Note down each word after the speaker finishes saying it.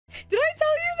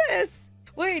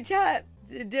Wait, chat.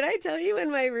 Did I tell you when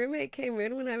my roommate came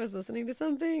in when I was listening to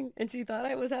something and she thought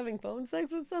I was having phone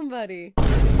sex with somebody?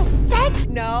 Sex?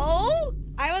 No,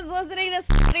 I was listening to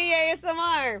Shurii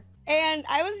ASMR and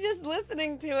I was just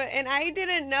listening to it and I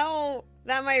didn't know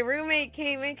that my roommate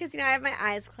came in because, you know, I have my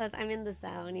eyes closed. I'm in the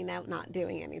zone, you know, not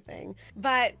doing anything.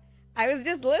 But I was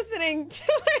just listening to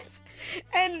it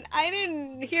and I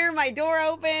didn't hear my door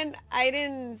open. I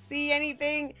didn't see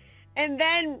anything. And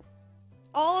then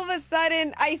all of a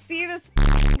sudden I see this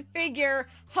figure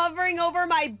hovering over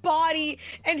my body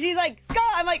and she's like,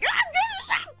 Scarle, I'm like,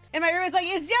 ah! And my roommate's like,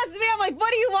 it's just me. I'm like, what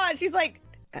do you want? She's like,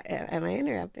 am I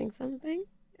interrupting something?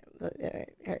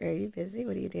 Are you busy?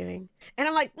 What are you doing? And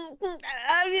I'm like, no, what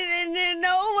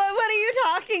are you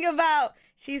talking about?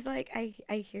 She's like,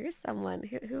 I hear someone.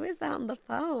 Who is that on the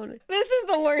phone? This is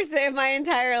the worst day of my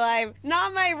entire life.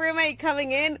 Not my roommate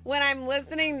coming in when I'm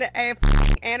listening to a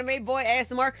anime boy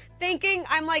ASMR thinking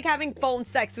I'm like having phone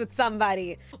sex with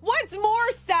somebody. What's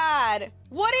more sad?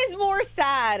 What is more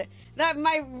sad? That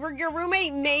your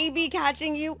roommate may be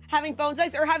catching you having phone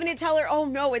sex or having to tell her, oh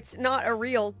no, it's not a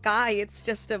real guy. It's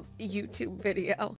just a YouTube video.